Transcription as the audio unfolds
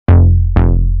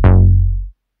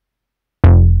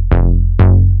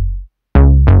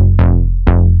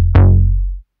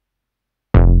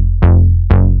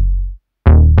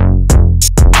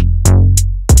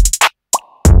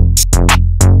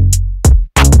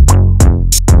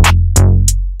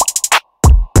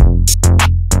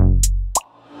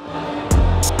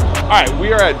right,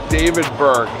 we are at David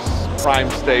Burke's Prime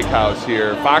Steakhouse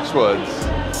here, Foxwoods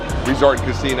Resort and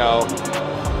Casino.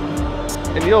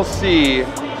 And you'll see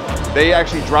they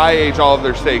actually dry age all of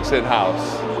their steaks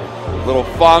in-house. Little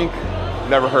funk,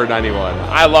 never hurt anyone.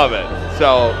 I love it.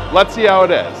 So let's see how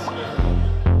it is.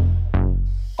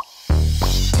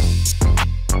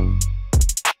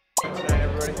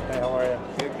 Hey, how are you?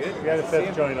 Good, good. We had a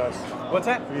fifth join us. What's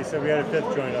that? We said we had a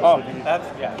fifth join us. Oh, that's,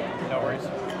 yeah, no worries.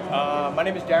 My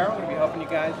name is Darryl. I'm going to be helping you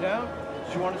guys out.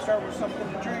 Do you want to start with something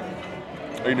to drink?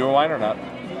 Are you doing wine or not?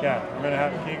 Yeah, I'm gonna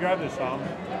have. Can you grab this song?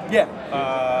 Yeah.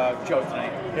 Joe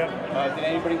tonight. Yep. Did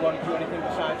anybody want to do anything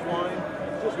besides wine?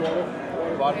 Just water.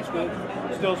 Water's good.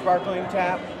 Still sparkling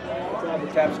tap?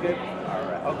 Tap's good? All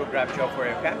right. I'll go grab Joe for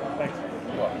you, okay? Thanks.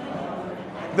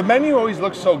 The menu always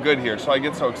looks so good here, so I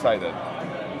get so excited.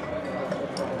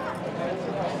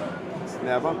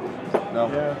 Napa? No.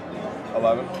 Yeah.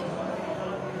 11?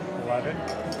 11.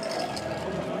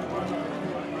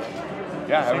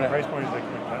 Yeah, Same price point as like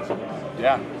McDonald's.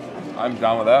 yeah, I'm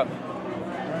down with that.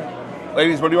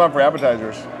 Ladies, what do you want for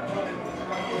appetizers?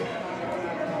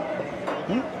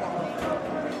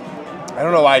 I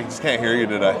don't know why I just can't hear you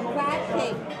today. Crab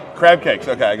cake. Crab cakes.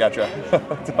 Okay, I gotcha.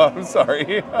 I'm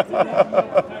sorry. I'm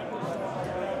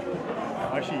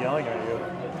actually yelling at you.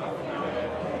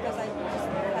 Because I just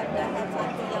have not had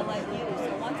time to yell at you.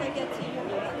 So once I get to you,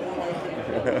 you're not going to like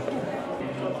it.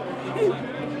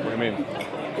 What do you mean?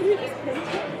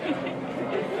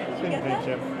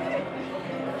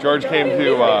 George came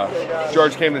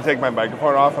to take my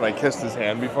microphone off, and I kissed his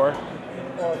hand before.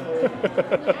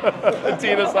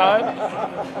 Tina-san.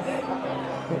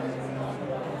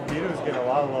 Tina was getting a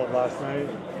lot of love last night.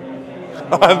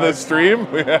 On the stream?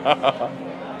 Yeah.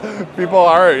 People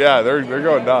are, yeah, they're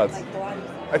going nuts.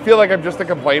 I feel like I'm just a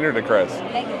complainer to Chris.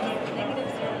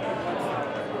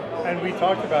 And we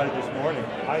talked about it this morning.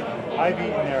 I've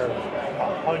eaten there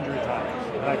 100 times,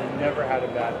 and I've never had a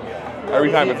bad meal.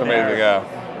 Every time it's amazing, yeah.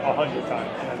 100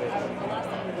 times.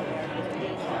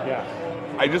 Yeah.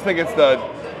 I just think it's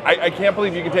I can't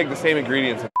believe you can take the same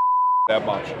ingredients and that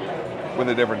much with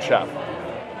a different chef.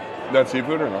 That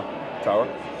seafood or no? Tower?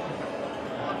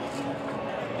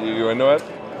 You into it?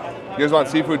 You guys want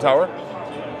seafood tower?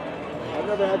 I've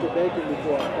never had the bacon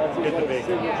before. That's Get the like bacon.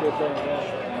 signature thing.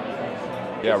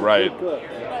 Yeah, right.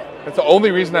 That's the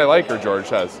only reason I like her, George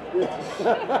says.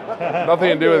 Nothing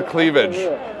to do with cleavage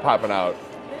popping out.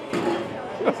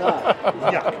 It's hot.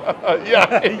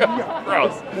 Yeah.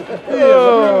 Gross.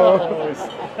 Oh.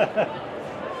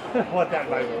 Want that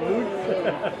in my food?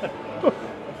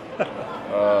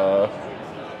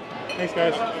 Thanks,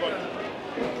 guys.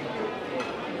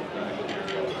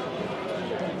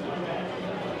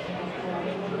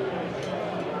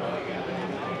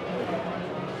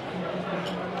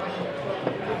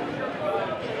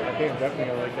 I think I'm definitely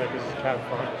gonna like that because it's Cab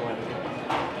Franc blended.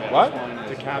 What?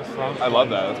 It's a Cab Franc. I love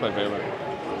that. That's my favorite.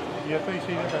 You have to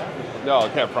see that. No,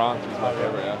 Cab Franc is my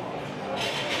favorite, yeah.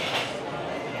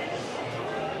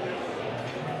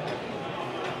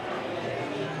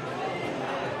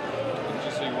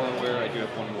 Just so you weren't aware, I do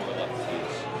have one more left,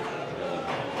 please.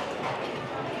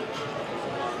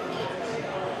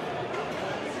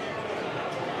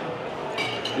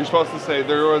 You're supposed to say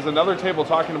there was another table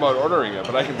talking about ordering it,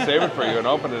 but I can save it for you and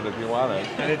open it if you want it.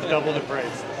 And it's double the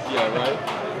price. Yeah, right?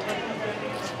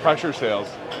 It's pressure sales.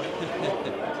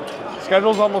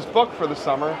 Schedule's almost booked for the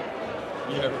summer.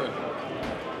 Yeah, right.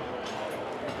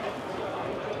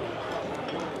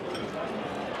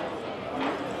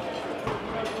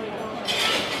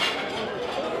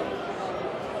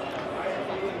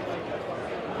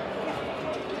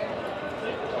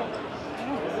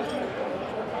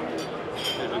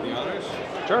 The honors?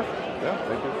 Sure. Yeah,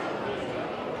 thank you.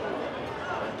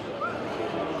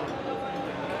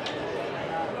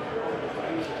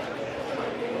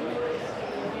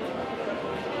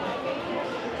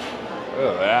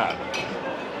 Look at that.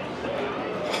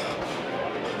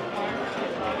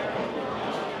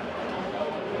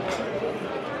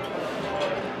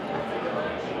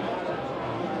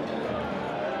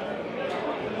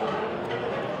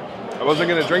 I wasn't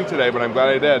going to drink today, but I'm glad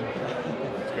I did.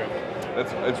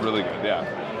 It's good. It's really good, yeah.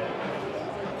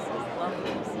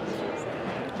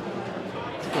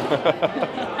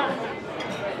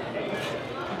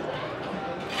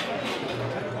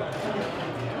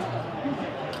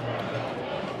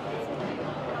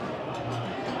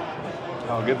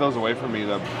 Oh, get those away from me,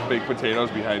 the baked potatoes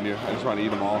behind you. I just want to eat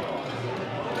them all.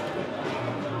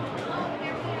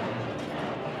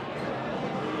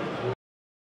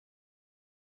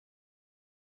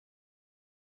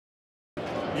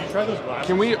 Can you try those glasses?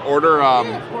 Can we order,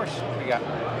 Of course. We got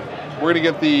We're gonna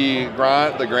get the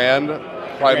Grand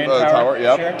Prime Tower.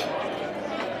 Yep. Sure.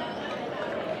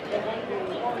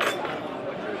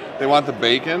 They want the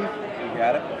bacon. You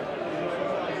got it.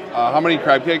 How many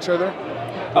crab cakes are there?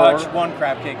 It's one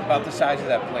crab cake, about the size of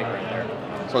that plate right there.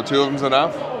 So 2 of them's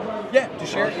enough? Yeah, to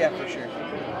share? Yeah, for sure.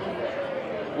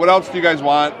 What else do you guys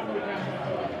want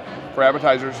for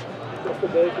appetizers? Just the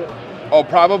bacon. Oh,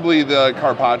 probably the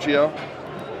carpaccio.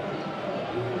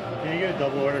 Can you get a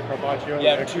double order carpaccio?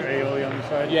 Yeah, with extra aioli on the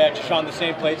side? Yeah, just on the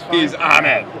same plate's fine. He's on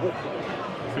it.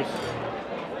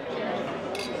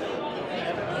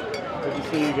 Good to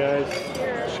see you guys.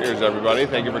 Cheers, everybody.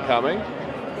 Thank you for coming.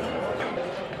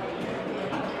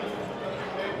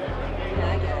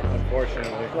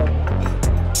 Unfortunately.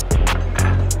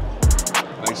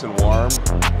 Nice and warm.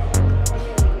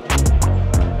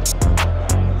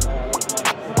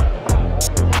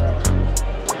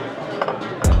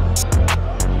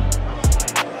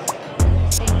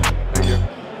 Thank you.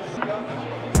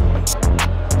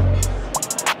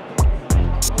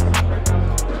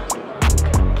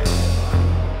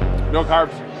 No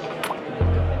carbs.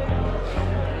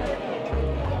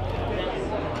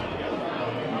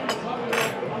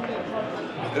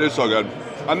 It is so good.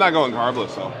 I'm not going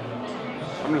carbless though.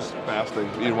 I'm just fasting,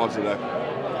 eating once a day.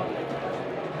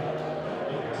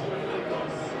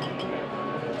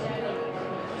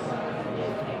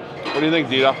 What do you think,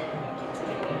 Dita?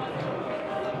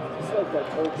 It's like that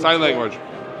Turkish Sign bread. language.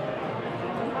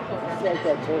 It's like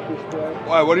that Turkish bread.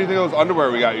 Why? What do you think of those underwear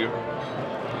we got you?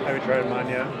 Haven't tried them on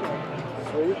yet.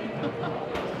 Sweet.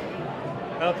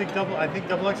 I think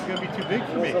double X is gonna be too big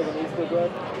for me. Also the Easter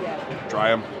bread. Try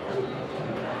them.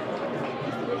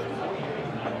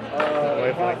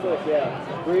 Catholic,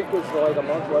 yeah. Greek is like a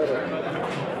month later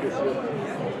this year.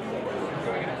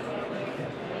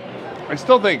 I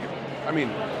still think, I mean,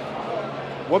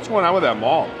 what's going on with that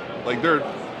mall? Like there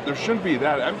shouldn't be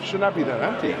that, should not be that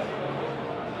empty.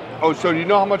 Oh, so do you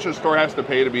know how much a store has to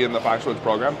pay to be in the Foxwoods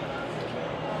program?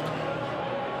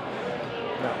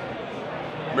 No.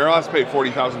 Merrill has to pay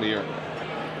 $40,000 a year.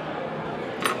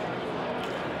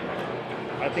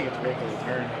 I think it's worth a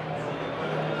return.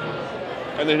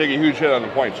 And they take a huge hit on the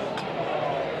points.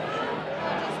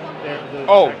 The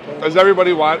Oh, tactile- does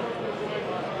everybody want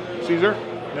Caesar?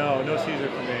 No Caesar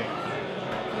for me.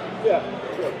 Yeah,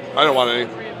 sure. I don't want any. You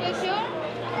sure?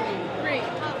 Great.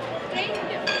 Thank you.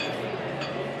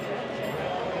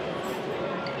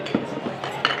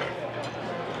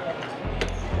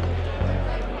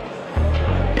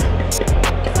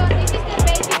 So this is the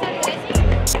basis and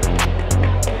dressing?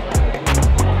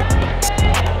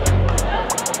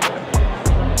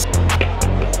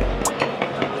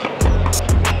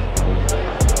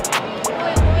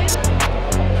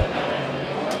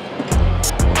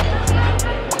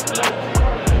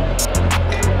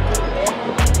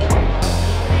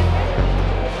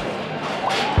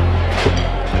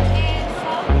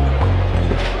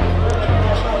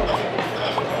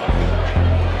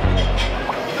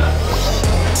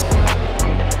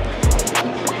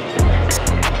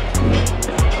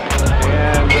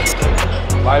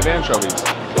 And live anchovies.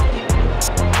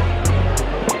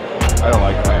 I don't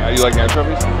like that. You like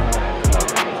anchovies?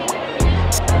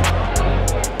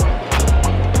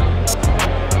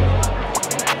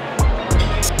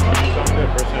 Something good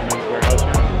for Men's Warehouse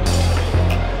here.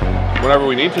 Whenever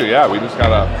we need to, yeah. We just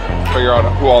gotta figure out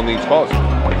who all needs clothes. Just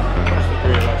the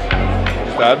 3 of us.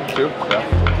 Just Dad, too?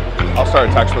 Yeah. I'll start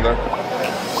a text with her.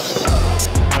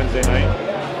 Wednesday night.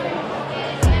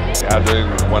 Yeah, during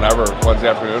whenever, Wednesday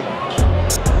afternoon.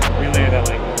 We land at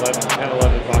like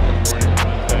 11 o'clock in the morning on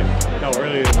Wednesday. No,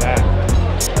 earlier than that.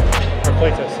 Our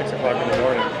flight's at 6 o'clock in the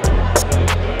morning.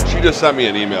 She just sent me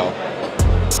an email.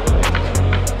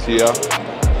 Tia.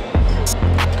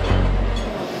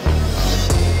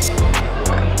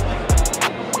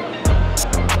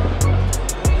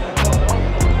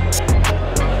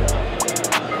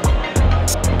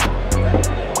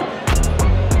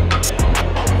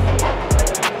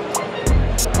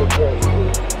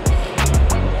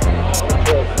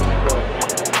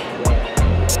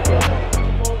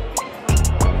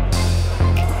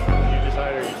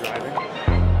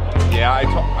 Yeah,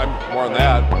 I'm more on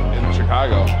that in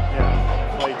Chicago.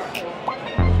 Yeah, flight's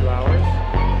 2 hours.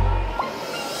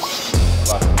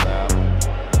 Less than that.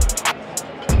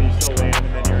 And you still land and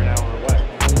then you're an hour away.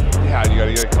 Yeah, you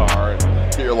gotta get a car and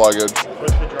get your luggage.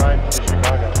 What's the drive to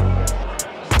Chicago?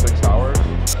 6 hours.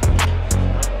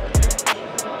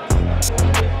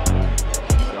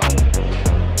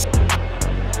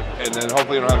 And then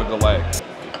hopefully you don't have a delay.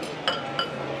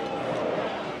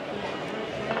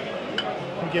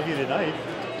 I'll give you the knife.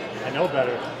 I know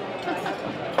better.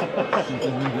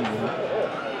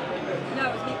 No,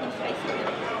 it was making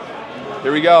spicy.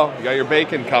 Here we go. You got your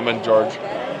bacon coming, George.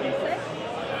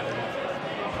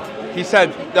 He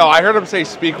said, no, I heard him say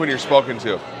speak when you're spoken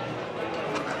to.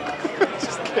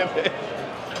 Just kidding.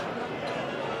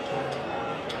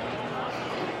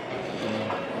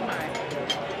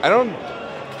 I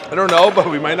don't know, but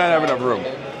we might not have enough room.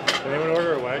 Did anyone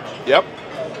order a wedge? Yep.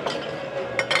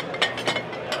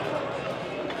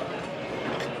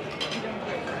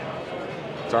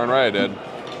 Darn right I did.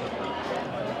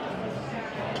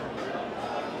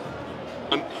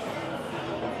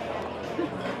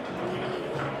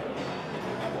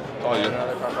 Oh, yeah.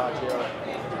 Another carpaccio.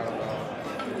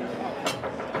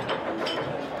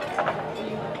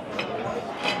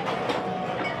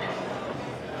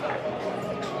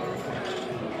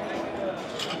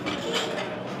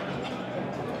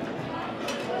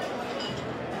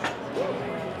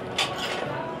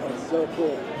 That's so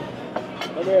cool.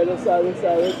 Come here, this side, this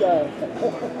side, this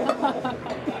side.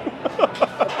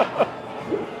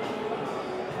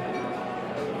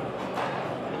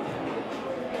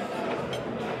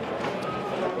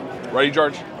 Ready,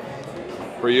 George?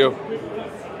 For you.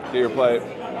 Get your plate.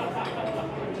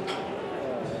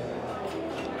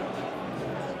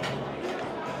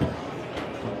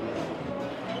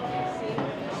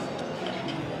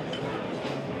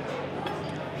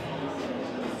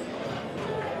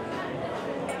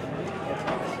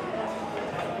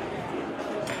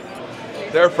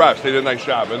 They're fresh. They did a nice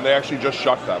job, and they actually just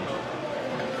shucked them.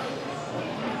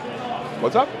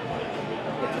 What's up?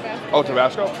 Oh,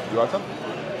 Tabasco? You want some?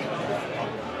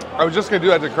 I was just gonna do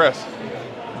that to Chris.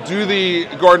 Do the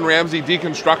Gordon Ramsay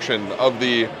deconstruction of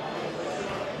the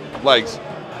legs.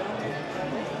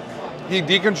 He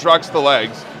deconstructs the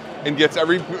legs and gets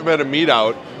every bit of meat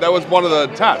out. That was one of the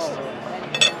tests.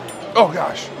 Oh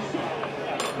gosh.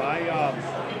 My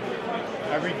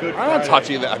every good I'm not Friday,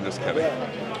 touching that. I'm just kidding.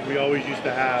 we always used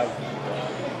to have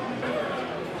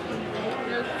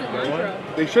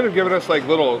They should have given us like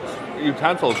little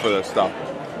utensils for this stuff.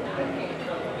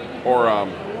 Or I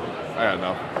don't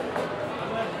know.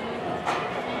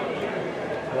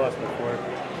 lost before.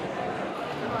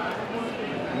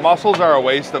 Mussels are a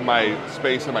waste of my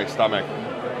space in my stomach.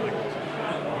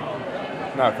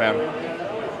 Not a fan.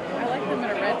 I like them in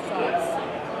a red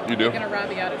sauce. You do? Like in a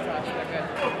arrabbiata sauce, they're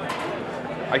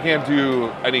good. I can't do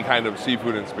any kind of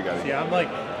seafood in spaghetti. See, I'm like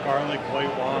garlic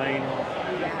white wine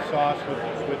sauce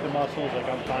with the mussels. Like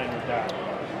I'm fine with that.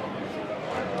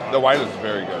 The wine is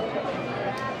very good.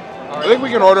 I think we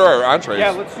can order our entrees.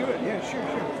 Yeah, let's do it. Yeah, sure.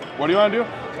 What do you want to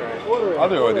do? Order it. I'll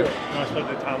do it with you. You want to split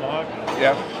the tomahawk?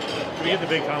 Yeah. Can we get the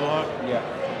big tomahawk? Yeah.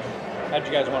 How'd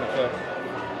you guys want to cook?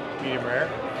 Medium rare,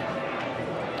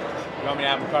 You want me to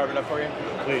have them carve it up for you?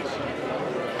 please.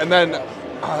 And then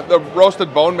the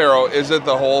roasted bone marrow, is it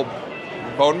the whole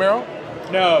bone marrow?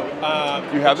 No.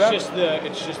 You have that? It's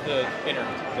just the inner.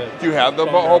 Do you have the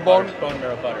marrow whole bone? butter, bone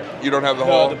marrow butter. You don't have the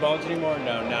No, whole? the bones anymore?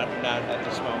 No, not at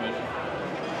this moment.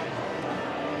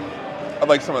 I'd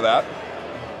like some of that.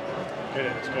 Good,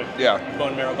 it's good. Yeah.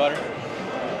 Bone marrow butter.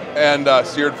 And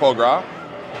seared foie gras.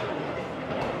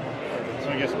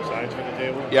 So we get some sides for the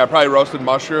table. Yeah, probably roasted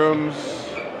mushrooms.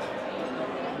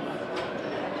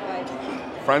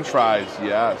 French fries,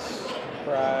 yes.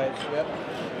 Fries. Yep.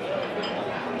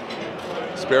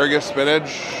 Asparagus,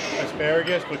 spinach,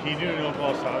 Asparagus, but can you do no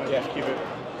ball salad? Yeah. Just keep it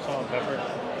salt and pepper.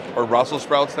 or Brussels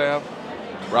sprouts they have.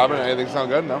 Robin, anything sound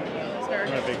good? No?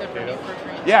 Asparagus, Not a big they're pretty potato. for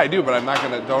free. Yeah, I do, but I'm not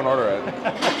gonna. Don't order it.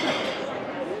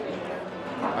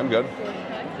 I'm good. I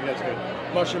think that's good.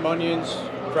 Mushroom, onions,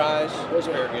 fries,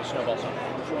 asparagus, snowball sauce.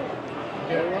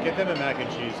 Yeah, get them a mac and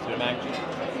cheese too. Mac and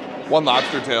cheese. One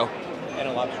lobster tail. And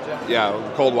a lobster tail.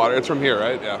 Yeah, cold water. It's from here,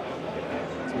 right? Yeah.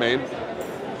 It's Maine.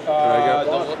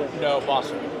 No,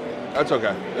 Boston. That's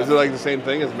okay. Is it like the same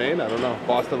thing as Maine? I don't know.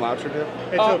 Boston lobster tail?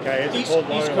 It's okay. It's East, a cold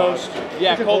water East Coast. lobster.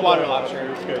 Yeah, It's a cold water lobster.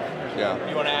 It's good. Yeah.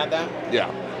 You want to add that? Yeah.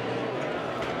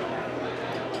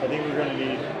 I think we're gonna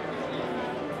need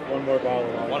one more bottle.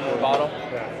 One more bottle?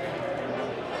 Yeah.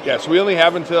 Yeah, so we only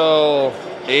have until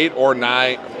 8 or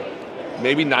 9,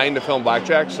 maybe 9 to film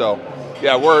Blackjack. So,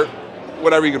 yeah, we're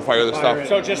whatever you can fire this Fire stuff. it.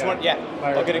 So just one, yeah.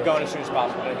 Fire I'll it. get it going as soon as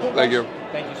possible. Thank you.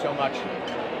 Thank you so much.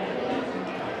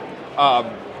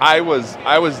 I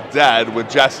was dead with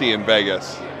Jesse in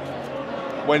Vegas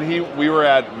when we were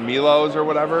at Milo's or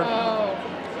whatever. Oh.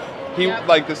 He Yep.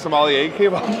 like the sommelier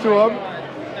came up to him, God,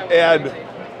 that was and crazy.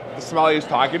 the sommelier's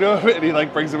talking to him, and he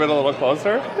like brings him in a little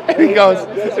closer, and he goes,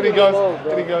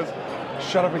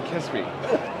 shut up and kiss me.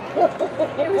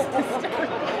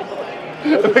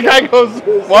 And the guy goes,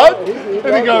 what?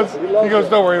 And he goes,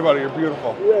 don't worry about it, you're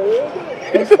beautiful.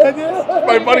 He said,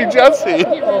 my buddy Jesse. He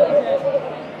really did.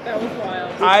 That was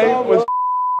wild. I was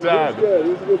Dead. Good.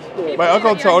 He's a good sport. My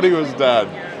Uncle Tony was dead.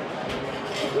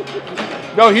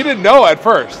 No, he didn't know at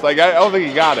first. Like, I don't think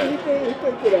he got He it.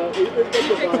 picked it up. He picked He it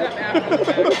picked it up up. after the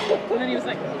fact. And then he was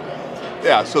like,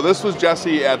 Yeah, so this was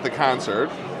Jesse at the concert.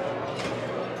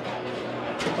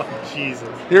 Oh, Jesus.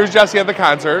 Here's Jesse at the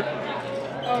concert.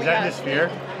 oh, Is that yeah. in the sphere?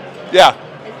 Yeah,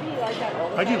 Is he like that all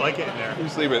the How'd you time? like it in there?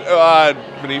 he's sleeping.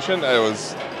 Venetian? It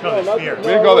was. No, the No, sphere. We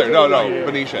didn't go there. No, Yeah. no,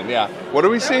 Venetian, yeah. What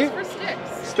did we That see? was for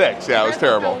sticks. Sticks, yeah, it was You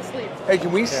guys all terrible. fell asleep. Hey,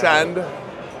 can we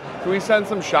send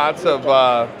some shots of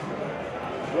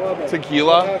Robin,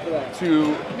 tequila half of that. to, No,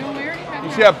 we already had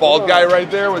you see that bald guy right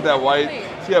there with that white,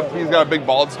 see how he's got a big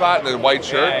bald spot and a white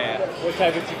shirt? What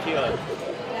type of tequila?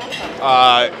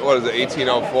 What is it,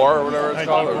 1804 or whatever it's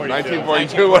called? Or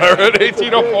 1942. 1942, whatever,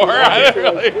 1804, I don't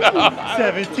really know.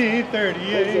 1738.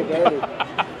 Dirty.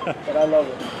 But I love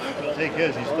it. I'll take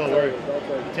his. He's still worried.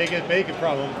 Take his bacon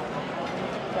problem.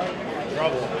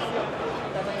 Trouble.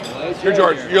 Here,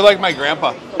 George, you're like my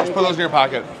grandpa. Just put those in your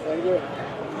pocket. Thank you.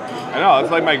 I know,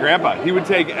 it's like my grandpa. He would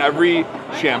take every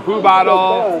shampoo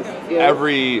bottle,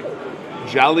 every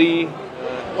jelly.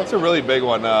 What's a really big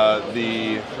one?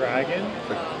 Dragon.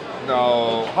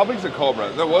 No, how big's a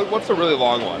cobra? No, what's the really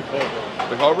long one?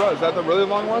 The cobra? Is that the really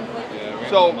long one? Yeah,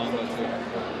 So- Mamba too.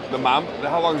 The mom?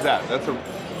 How long is that?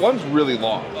 One's really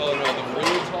long. Oh no, the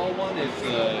really tall one is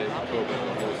the Cobra. The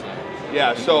whole thing.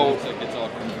 Yeah, so It's like it's all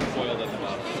coiled at the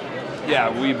bottom. yeah,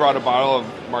 we brought a bottle of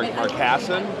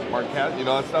Marcassin. You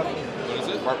know that stuff? What is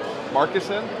it?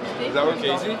 Marcassin? Is that what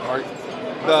it's Casey? called?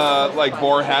 The like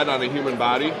boar head on a human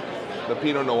body. The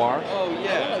Pinot Noir. Oh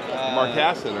yeah.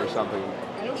 Marcassin or something.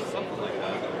 Something like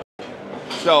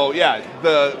that. So yeah,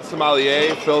 the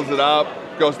sommelier fills it up,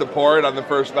 goes to pour it on the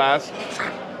first glass.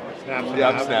 Snaps it Yeah,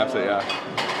 out. snaps it, yeah.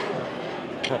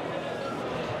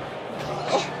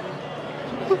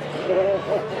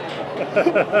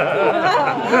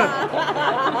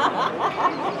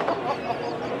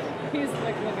 He's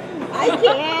like looking. I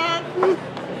can't.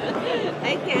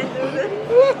 I can't do this.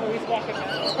 Oh, he's walking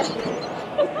back.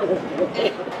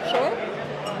 Sure?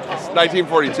 It's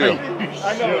 1942.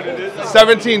 I know what it is.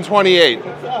 1728.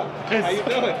 How you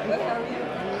doing?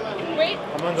 Wait.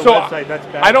 I'm on the So website. That's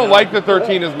bad. I don't like the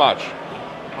 13 as much.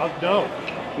 No.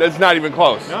 It's not even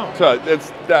close. No. So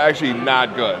it's actually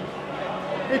not good.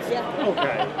 It's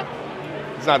okay.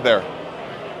 It's not there.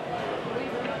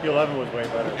 The 11 was way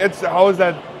better. How is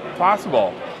that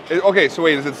possible? Okay, so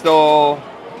wait, is it still?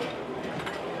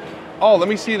 Oh, let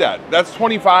me see that. That's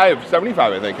 25,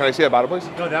 75, I think. Can I see that bottle, please?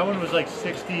 No, that one was like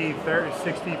 60, 30,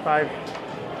 65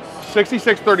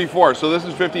 66.34. So this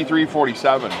is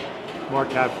 53.47. more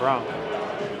cab from.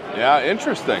 Yeah,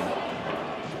 interesting.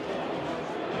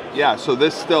 Yeah, so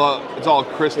this still, it's all I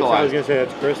was crystallized. gonna say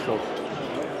that's crystal.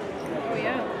 Oh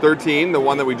yeah. 13, the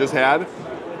one that we just had,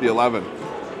 the 11.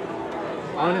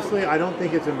 Honestly, I don't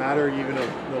think it's a matter even of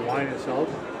the wine itself.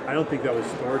 I don't think that was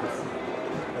stored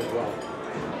as well.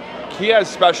 He has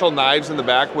special knives in the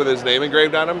back with his name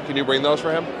engraved on them. Can you bring those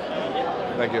for him?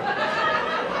 Thank you.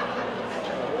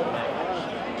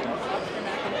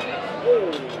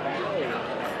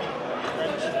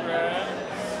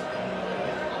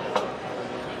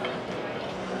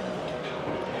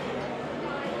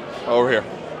 Over here.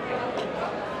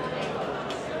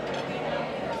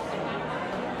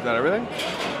 Is that everything?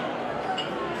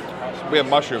 We have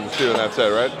mushrooms too, and that's it,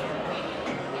 right?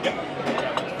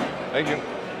 Yeah. Thank you.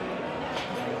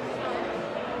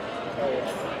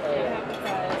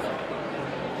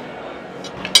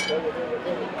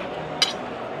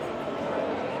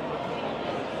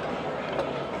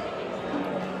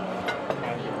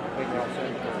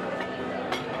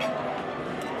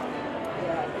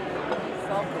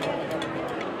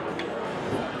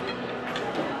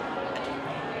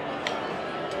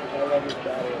 I love this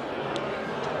battery.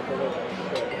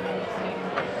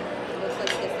 Looks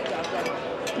like it's the chocolate.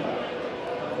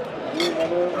 You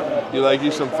remember? You like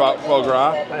you some foie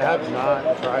gras? I have not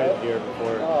tried it here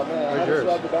before. Oh man, I Where's just yours?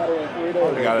 love the battery in 3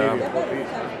 days. I got it.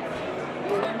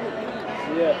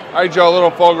 Yeah. All right, Joe, a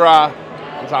little foie gras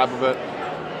on top of it.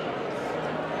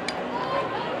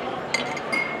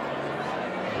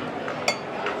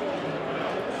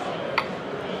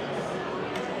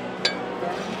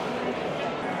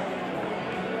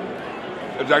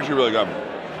 It's actually really good.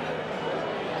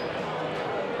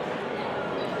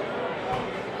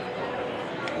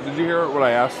 Did you hear what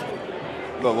I asked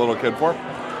the little kid for?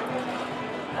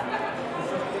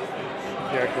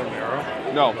 The actual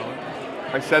marrow. No.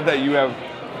 I said that you have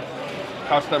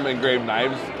custom engraved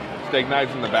knives, steak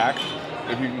knives in the back.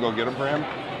 If you can go get them for him,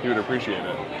 he would appreciate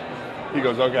it. He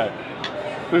goes, okay.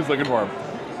 He's looking for him.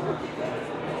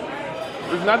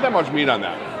 There's not that much meat on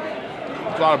that.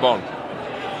 It's a lot of bone.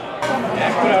 Yeah,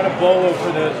 I put out a bolo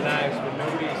for those knives, but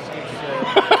nobody seems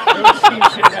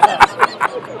to know.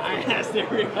 I asked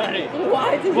everybody.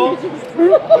 Why did Well, you just... he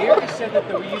already said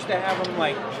that we used to have them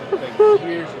like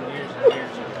years and years and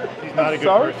years ago. He's not a good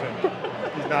person.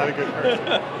 He's not a good person.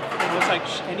 And was like,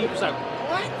 and he was like,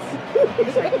 what?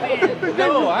 He's like, man,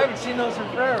 no, I haven't seen those in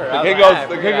forever. The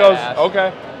kid goes,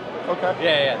 okay. Okay.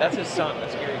 Yeah, that's his son.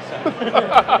 That's Gary's son.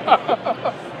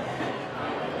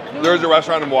 There's a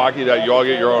restaurant in Milwaukee that you all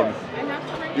get your own.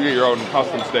 You get your own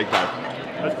custom steak knife.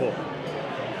 That's cool.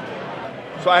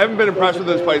 So I haven't been impressed with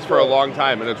this place for a long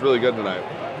time, and it's really good tonight.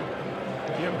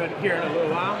 You haven't been here in a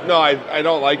little while? No, I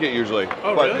don't like it usually,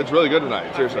 Oh, but really? it's really good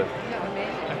tonight. Seriously. I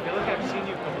feel like I've seen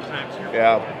you a couple times here.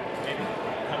 Yeah. Maybe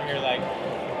come here like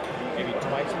maybe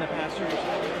twice in the past year or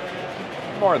something.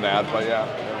 More than that, but yeah.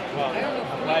 Well,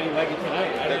 I'm glad you like it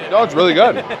tonight. No, it's really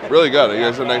good. Really good. You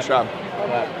guys did a nice job. I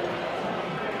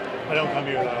don't come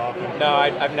here that often. No,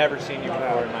 I've never seen you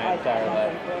before in my entire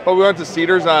life. But we went to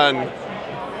Cedars on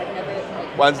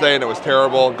Wednesday, and it was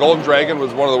terrible. Golden Dragon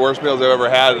was one of the worst meals I've ever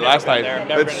had last night.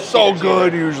 It's so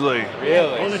good usually.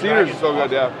 Really? Cedars is so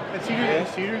good, yeah. And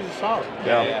Cedars is solid.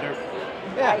 Yeah.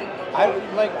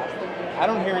 I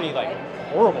don't hear any like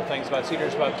horrible things about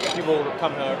Cedars, but people will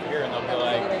come over here and they'll be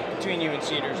like, between you and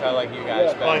Cedars, I like you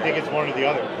guys better. Well, I think it's one or the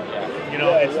other. Yeah. You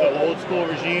know, it's the old school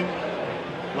regime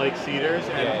like Cedars,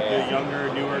 and the younger,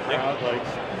 newer crowd likes.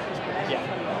 Yeah,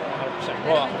 100%.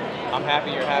 Well, I'm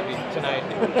happy you're happy tonight.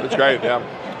 It's great, yeah.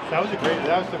 That was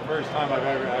the first time I've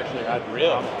ever actually had Really?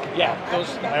 tomahawk. Yeah,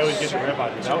 those. I always get the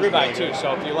ribeye. It's That was ribeye really too. good.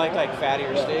 So if you like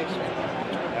fattier steaks,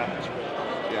 Yeah, it's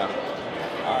good. Yeah.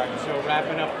 all right. So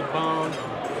wrapping up the bone.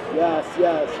 Yes,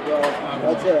 bro.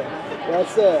 That's it.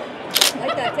 That's it.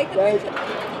 Like that, take the Thank picture.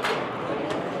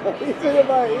 He's in the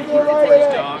bite. He's in the bite of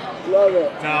it. Love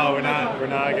it. No, we're not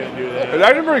gonna do that. It's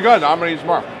actually pretty good. I'm gonna eat some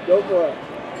more. Go for it.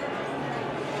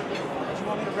 Do you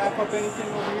want me to wrap up anything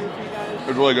over here for you guys?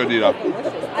 It's really good, Dita.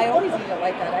 Delicious. I always eat it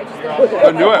like that. I just don't.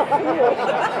 Then do it.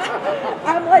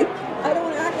 I'm like, I don't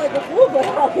want to act like a fool, but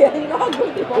oh yeah, you know how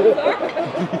good the bones are.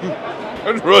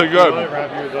 It's really You want to good.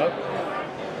 wrap yours up?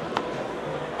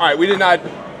 All right, we did not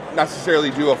necessarily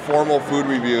do a formal food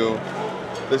review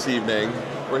this evening.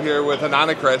 We're here with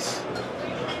Anana Chris.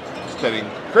 Just kidding.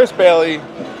 Chris Bailey,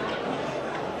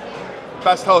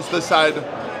 best host this side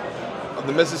of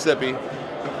the Mississippi,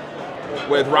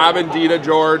 with Robin, Dita,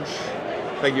 George.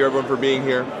 Thank you everyone for being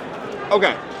here.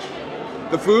 Okay,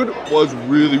 the food was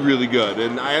really, really good,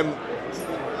 and I'm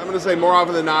going to say more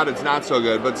often than not it's not so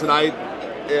good, but tonight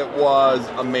it was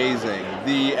amazing.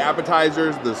 The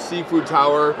appetizers, the seafood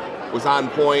tower was on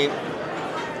point.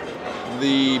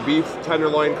 The beef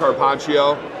tenderloin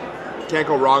carpaccio, can't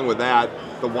go wrong with that.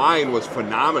 The wine was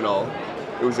phenomenal.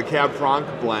 It was a Cab Franc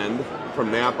blend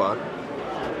from Napa.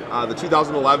 The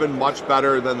 2011, much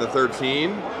better than the 13.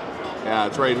 Yeah,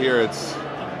 it's right here. It's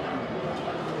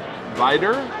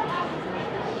Viator?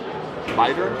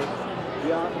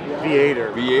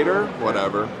 Viator?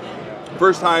 Whatever.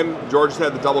 First time George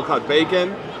had the double cut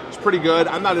bacon. It's pretty good.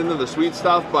 I'm not into the sweet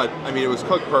stuff, but I mean, it was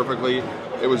cooked perfectly.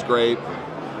 It was great.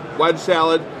 Wedge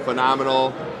salad,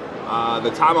 phenomenal.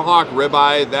 The Tomahawk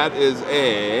ribeye, that is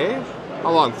a,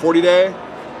 how long, 40 day?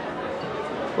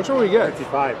 Which one did we get?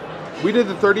 55. We did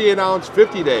the 38 ounce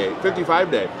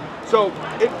 55 day. So,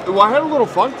 I had a little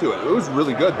funk to it. It was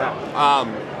really good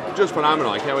though. Just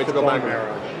phenomenal. I can't wait to go back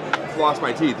and floss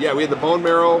my teeth. Yeah, we had the bone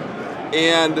marrow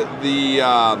and the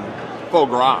foie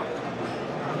gras.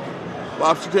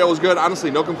 Lobster tail was good.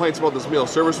 Honestly, no complaints about this meal.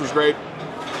 Service was great.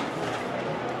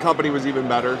 Company was even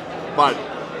better. But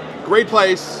great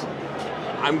place.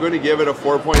 I'm going to give it a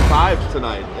 4.5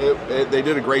 tonight. They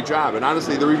did a great job. And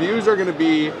honestly, the reviews are going to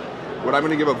be what I'm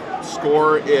going to give a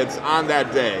score. It's on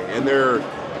that day. And they're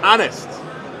honest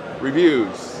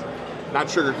reviews. Not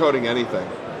sugarcoating anything.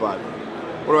 But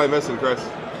what am I missing, Chris?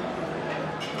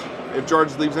 If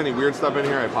George leaves any weird stuff in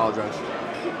here, I apologize.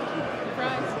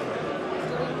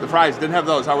 The fries, didn't have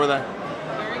those. How were they?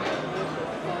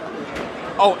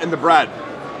 Oh, and the bread.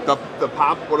 The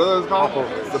pop, what are those called?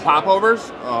 Popovers. The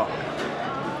popovers? Oh.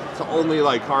 It's the only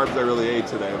like carbs I really ate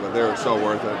today, but they were so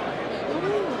worth it.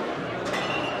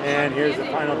 And here's the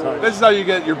final touch. This is how you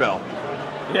get your bill.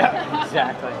 Yeah,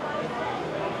 exactly.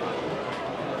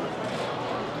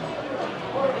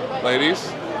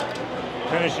 Ladies,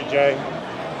 Finish it, Jay.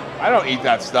 I don't eat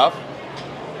that stuff.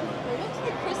 It looks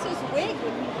like Chris's wig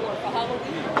when he wore for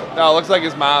Halloween. No, it looks like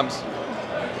his mom's.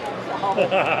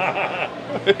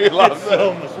 He loves It's it.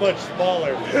 so much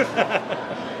smaller. Just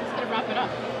gonna wrap it up.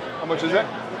 How much is it?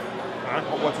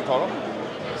 What's the total?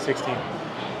 16.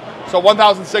 So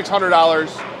 $1,600.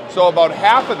 So about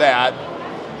half of that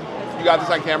You got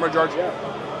this on camera, George? Yeah.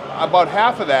 About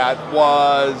half of that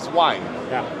was wine.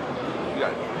 Yeah.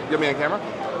 You got me on camera?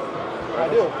 I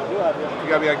do have you. You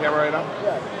got me on camera right now?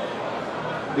 Yeah.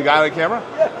 You got it on camera?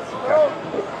 Yes.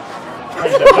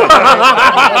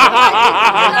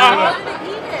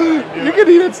 You can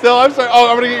eat it still. I'm sorry. Oh,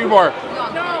 I'm gonna get you more. No,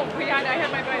 I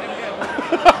had my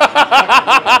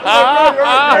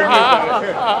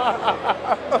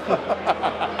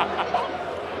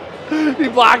bite. He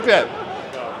blocked it.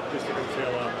 No, just to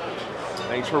conceal.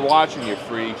 Thanks for watching, you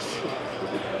freaks.